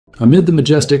Amid the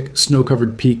majestic,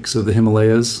 snow-covered peaks of the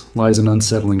Himalayas lies an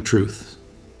unsettling truth.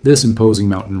 This imposing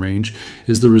mountain range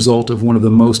is the result of one of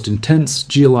the most intense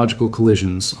geological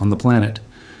collisions on the planet.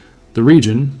 The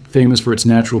region, famous for its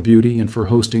natural beauty and for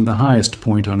hosting the highest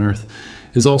point on Earth,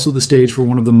 is also the stage for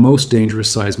one of the most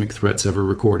dangerous seismic threats ever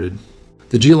recorded.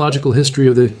 The geological history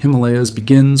of the Himalayas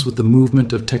begins with the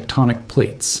movement of tectonic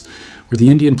plates, where the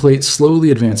Indian plate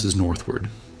slowly advances northward,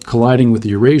 colliding with the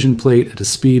Eurasian plate at a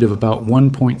speed of about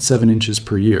 1.7 inches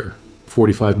per year,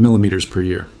 45 millimeters per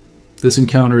year. This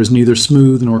encounter is neither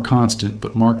smooth nor constant,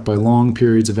 but marked by long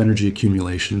periods of energy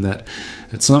accumulation that,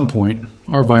 at some point,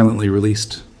 are violently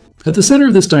released. At the center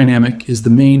of this dynamic is the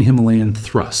main Himalayan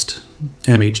thrust,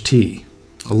 MHT,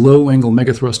 a low-angle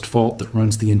megathrust fault that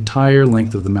runs the entire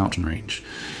length of the mountain range.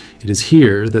 It is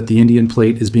here that the Indian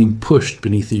plate is being pushed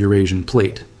beneath the Eurasian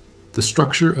plate. The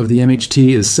structure of the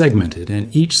MHT is segmented,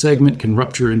 and each segment can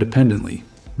rupture independently,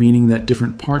 meaning that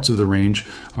different parts of the range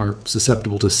are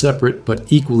susceptible to separate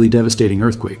but equally devastating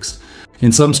earthquakes.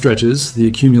 In some stretches, the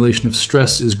accumulation of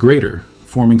stress is greater,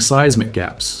 forming seismic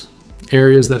gaps,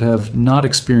 areas that have not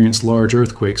experienced large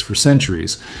earthquakes for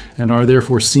centuries and are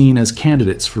therefore seen as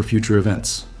candidates for future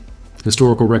events.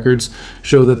 Historical records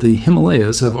show that the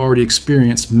Himalayas have already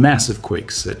experienced massive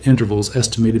quakes at intervals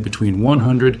estimated between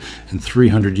 100 and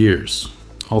 300 years,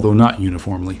 although not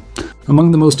uniformly.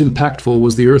 Among the most impactful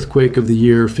was the earthquake of the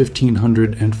year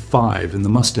 1505 in the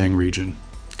Mustang region,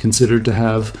 considered to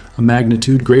have a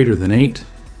magnitude greater than 8.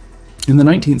 In the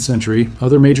 19th century,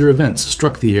 other major events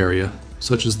struck the area,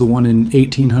 such as the one in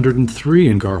 1803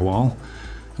 in Garhwal,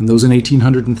 and those in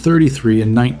 1833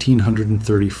 and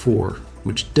 1934,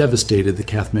 which devastated the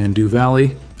Kathmandu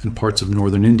Valley and parts of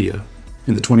northern India.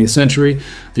 In the 20th century,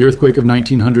 the earthquake of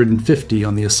 1950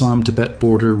 on the Assam-Tibet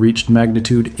border reached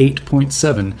magnitude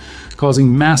 8.7,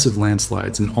 causing massive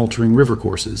landslides and altering river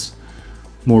courses.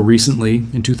 More recently,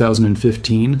 in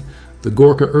 2015, the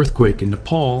Gorkha earthquake in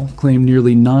Nepal claimed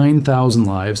nearly 9,000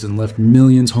 lives and left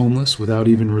millions homeless without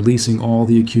even releasing all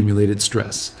the accumulated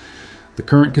stress. The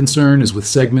current concern is with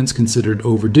segments considered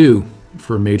overdue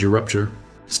for a major rupture.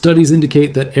 Studies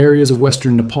indicate that areas of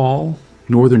western Nepal,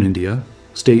 northern India,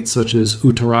 states such as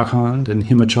Uttarakhand and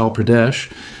Himachal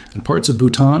Pradesh, and parts of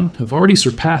Bhutan have already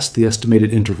surpassed the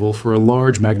estimated interval for a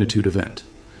large magnitude event.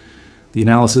 The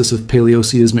analysis of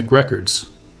paleoseismic records,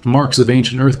 marks of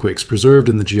ancient earthquakes preserved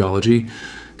in the geology,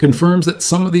 confirms that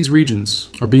some of these regions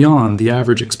are beyond the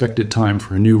average expected time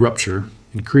for a new rupture,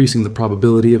 increasing the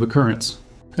probability of occurrence.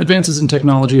 Advances in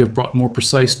technology have brought more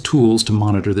precise tools to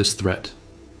monitor this threat.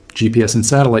 GPS and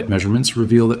satellite measurements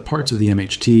reveal that parts of the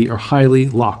MHT are highly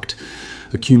locked,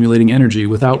 accumulating energy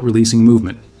without releasing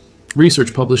movement.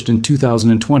 Research published in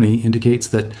 2020 indicates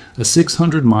that a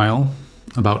 600-mile,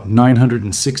 about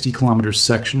 960 kilometers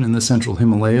section in the central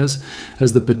Himalayas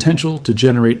has the potential to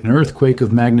generate an earthquake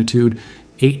of magnitude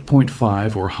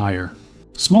 8.5 or higher.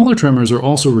 Smaller tremors are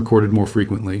also recorded more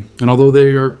frequently, and although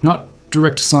they are not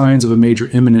direct signs of a major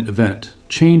imminent event,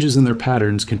 changes in their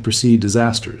patterns can precede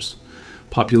disasters.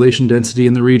 Population density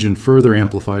in the region further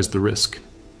amplifies the risk.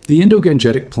 The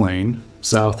Indo-Gangetic Plain,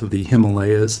 south of the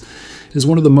Himalayas, is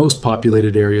one of the most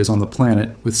populated areas on the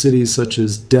planet, with cities such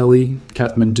as Delhi,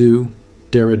 Kathmandu,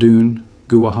 Dehradun,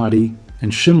 Guwahati,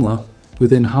 and Shimla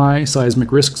within high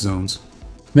seismic risk zones.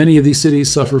 Many of these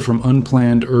cities suffer from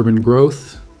unplanned urban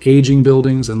growth, aging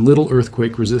buildings, and little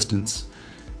earthquake resistance.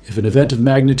 If an event of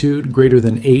magnitude greater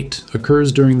than 8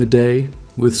 occurs during the day,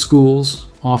 with schools,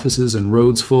 offices, and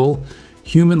roads full,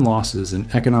 human losses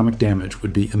and economic damage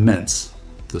would be immense.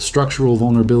 The structural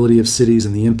vulnerability of cities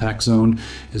in the impact zone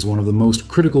is one of the most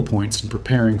critical points in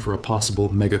preparing for a possible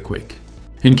megaquake.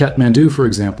 In Kathmandu, for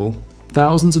example,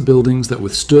 thousands of buildings that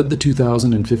withstood the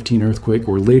 2015 earthquake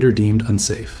were later deemed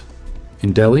unsafe.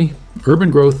 In Delhi, urban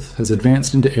growth has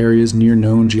advanced into areas near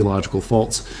known geological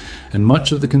faults, and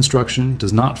much of the construction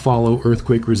does not follow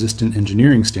earthquake-resistant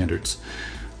engineering standards.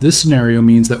 This scenario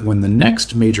means that when the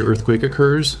next major earthquake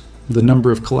occurs, the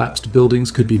number of collapsed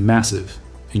buildings could be massive,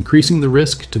 increasing the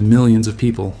risk to millions of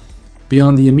people.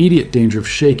 Beyond the immediate danger of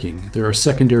shaking, there are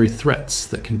secondary threats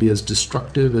that can be as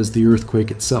destructive as the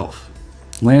earthquake itself.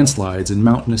 Landslides in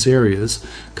mountainous areas,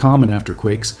 common after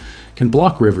quakes, can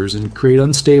block rivers and create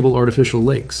unstable artificial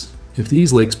lakes. If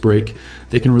these lakes break,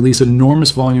 they can release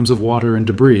enormous volumes of water and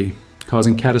debris,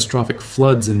 causing catastrophic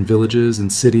floods in villages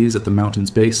and cities at the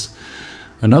mountain's base.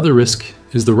 Another risk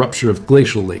is the rupture of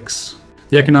glacial lakes.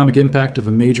 The economic impact of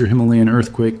a major Himalayan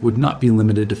earthquake would not be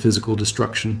limited to physical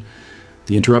destruction.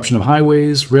 The interruption of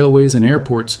highways, railways, and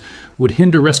airports would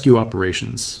hinder rescue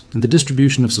operations and the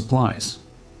distribution of supplies.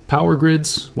 Power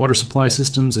grids, water supply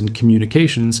systems, and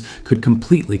communications could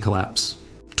completely collapse.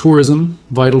 Tourism,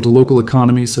 vital to local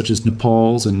economies such as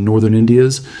Nepal's and northern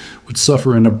India's, would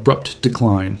suffer an abrupt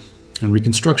decline, and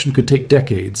reconstruction could take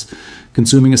decades,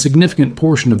 consuming a significant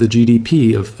portion of the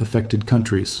GDP of affected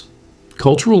countries.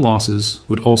 Cultural losses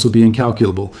would also be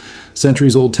incalculable.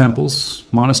 Centuries-old temples,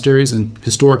 monasteries, and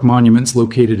historic monuments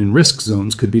located in risk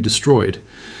zones could be destroyed.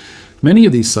 Many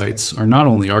of these sites are not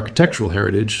only architectural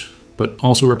heritage, but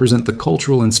also represent the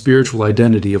cultural and spiritual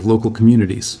identity of local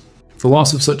communities. The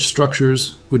loss of such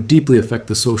structures would deeply affect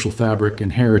the social fabric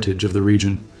and heritage of the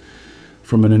region.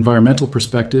 From an environmental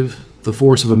perspective, the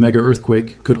force of a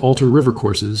mega-earthquake could alter river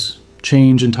courses,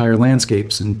 change entire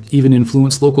landscapes, and even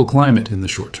influence local climate in the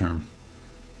short term.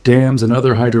 Dams and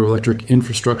other hydroelectric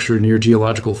infrastructure near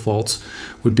geological faults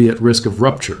would be at risk of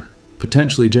rupture,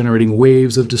 potentially generating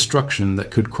waves of destruction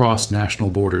that could cross national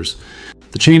borders.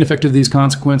 The chain effect of these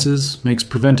consequences makes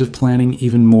preventive planning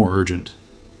even more urgent.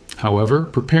 However,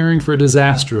 preparing for a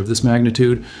disaster of this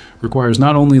magnitude requires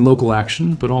not only local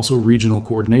action, but also regional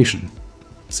coordination.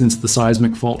 Since the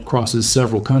seismic fault crosses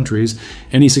several countries,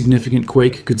 any significant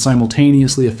quake could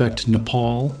simultaneously affect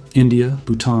Nepal, India,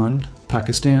 Bhutan,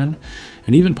 Pakistan,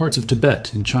 and even parts of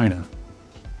Tibet in China.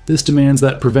 This demands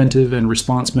that preventive and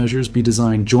response measures be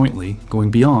designed jointly,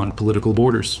 going beyond political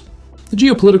borders. The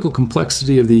geopolitical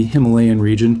complexity of the Himalayan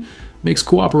region makes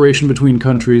cooperation between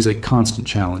countries a constant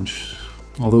challenge.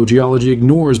 Although geology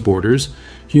ignores borders,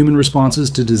 human responses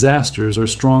to disasters are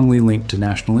strongly linked to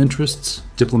national interests,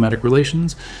 diplomatic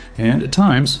relations, and, at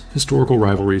times, historical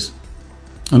rivalries.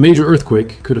 A major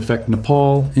earthquake could affect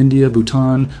Nepal, India,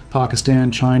 Bhutan,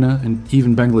 Pakistan, China, and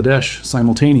even Bangladesh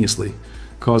simultaneously,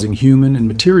 causing human and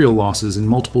material losses in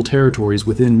multiple territories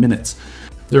within minutes.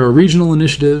 There are regional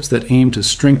initiatives that aim to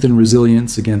strengthen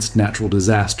resilience against natural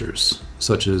disasters,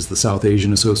 such as the South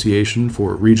Asian Association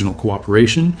for Regional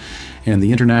Cooperation and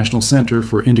the International Center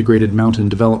for Integrated Mountain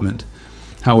Development.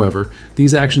 However,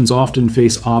 these actions often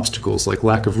face obstacles like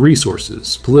lack of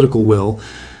resources, political will,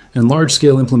 and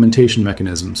large-scale implementation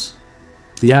mechanisms.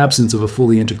 The absence of a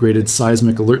fully integrated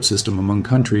seismic alert system among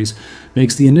countries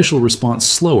makes the initial response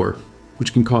slower,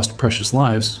 which can cost precious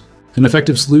lives. An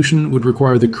effective solution would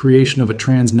require the creation of a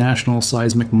transnational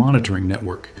seismic monitoring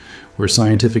network, where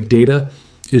scientific data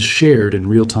is shared in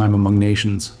real time among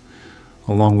nations.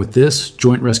 Along with this,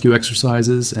 joint rescue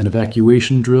exercises and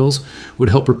evacuation drills would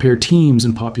help prepare teams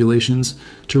and populations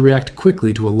to react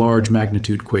quickly to a large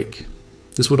magnitude quake.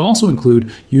 This would also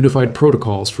include unified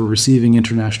protocols for receiving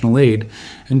international aid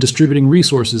and distributing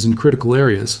resources in critical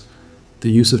areas.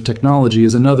 The use of technology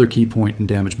is another key point in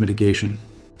damage mitigation.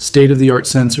 State-of-the-art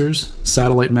sensors,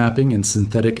 satellite mapping, and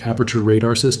synthetic aperture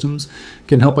radar systems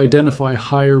can help identify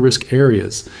higher-risk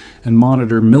areas and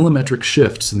monitor millimetric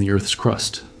shifts in the Earth's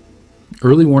crust.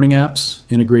 Early warning apps,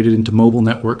 integrated into mobile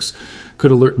networks, could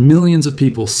alert millions of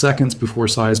people seconds before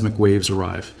seismic waves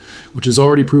arrive, which has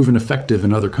already proven effective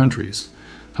in other countries.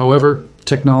 However,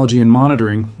 technology and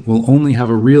monitoring will only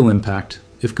have a real impact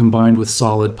if combined with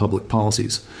solid public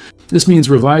policies. This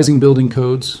means revising building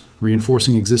codes,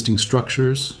 reinforcing existing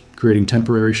structures, creating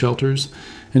temporary shelters,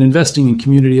 and investing in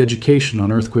community education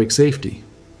on earthquake safety.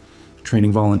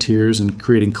 Training volunteers and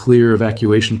creating clear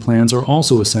evacuation plans are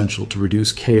also essential to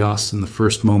reduce chaos in the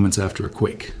first moments after a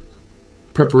quake.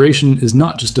 Preparation is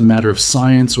not just a matter of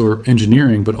science or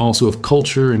engineering, but also of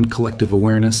culture and collective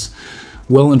awareness.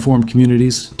 Well-informed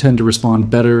communities tend to respond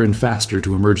better and faster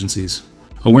to emergencies.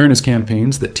 Awareness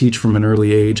campaigns that teach from an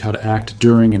early age how to act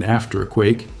during and after a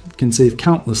quake can save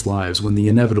countless lives when the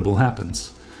inevitable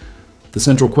happens. The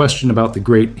central question about the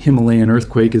Great Himalayan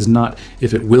Earthquake is not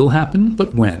if it will happen,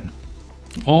 but when.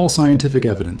 All scientific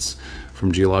evidence,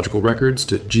 from geological records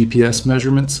to GPS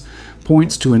measurements,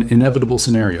 points to an inevitable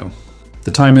scenario.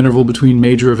 The time interval between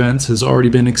major events has already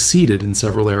been exceeded in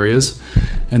several areas,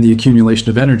 and the accumulation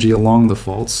of energy along the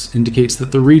faults indicates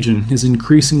that the region is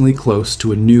increasingly close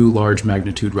to a new large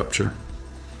magnitude rupture.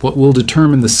 What will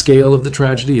determine the scale of the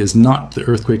tragedy is not the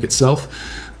earthquake itself,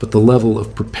 but the level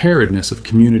of preparedness of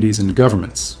communities and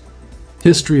governments.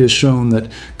 History has shown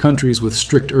that countries with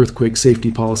strict earthquake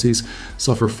safety policies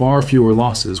suffer far fewer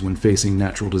losses when facing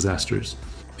natural disasters.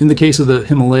 In the case of the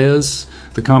Himalayas,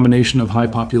 the combination of high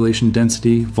population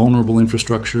density, vulnerable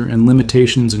infrastructure, and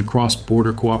limitations in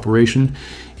cross-border cooperation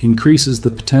increases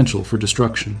the potential for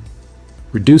destruction.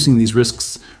 Reducing these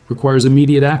risks requires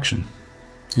immediate action.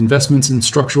 Investments in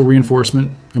structural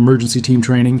reinforcement, emergency team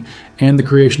training, and the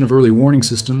creation of early warning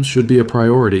systems should be a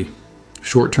priority.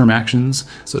 Short-term actions,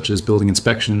 such as building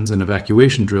inspections and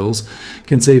evacuation drills,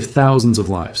 can save thousands of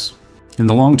lives. In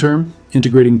the long term,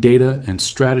 integrating data and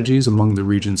strategies among the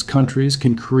region's countries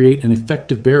can create an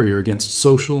effective barrier against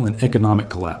social and economic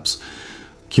collapse.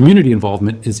 Community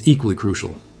involvement is equally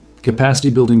crucial. Capacity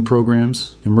building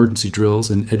programs, emergency drills,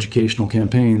 and educational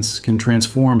campaigns can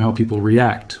transform how people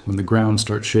react when the ground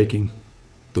starts shaking.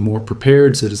 The more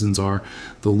prepared citizens are,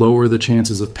 the lower the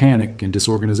chances of panic and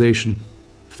disorganization,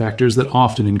 factors that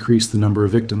often increase the number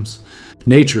of victims.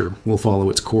 Nature will follow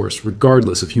its course,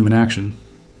 regardless of human action.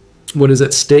 What is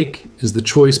at stake is the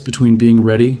choice between being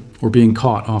ready or being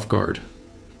caught off guard.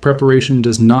 Preparation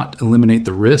does not eliminate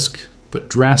the risk, but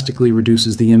drastically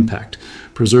reduces the impact,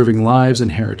 preserving lives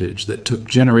and heritage that took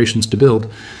generations to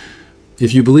build.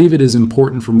 If you believe it is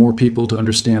important for more people to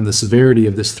understand the severity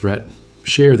of this threat,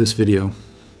 share this video.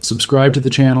 Subscribe to the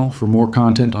channel for more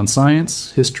content on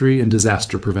science, history, and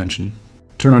disaster prevention.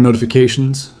 Turn on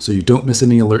notifications so you don't miss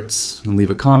any alerts, and leave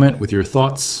a comment with your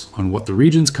thoughts on what the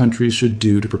region's countries should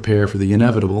do to prepare for the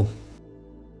inevitable.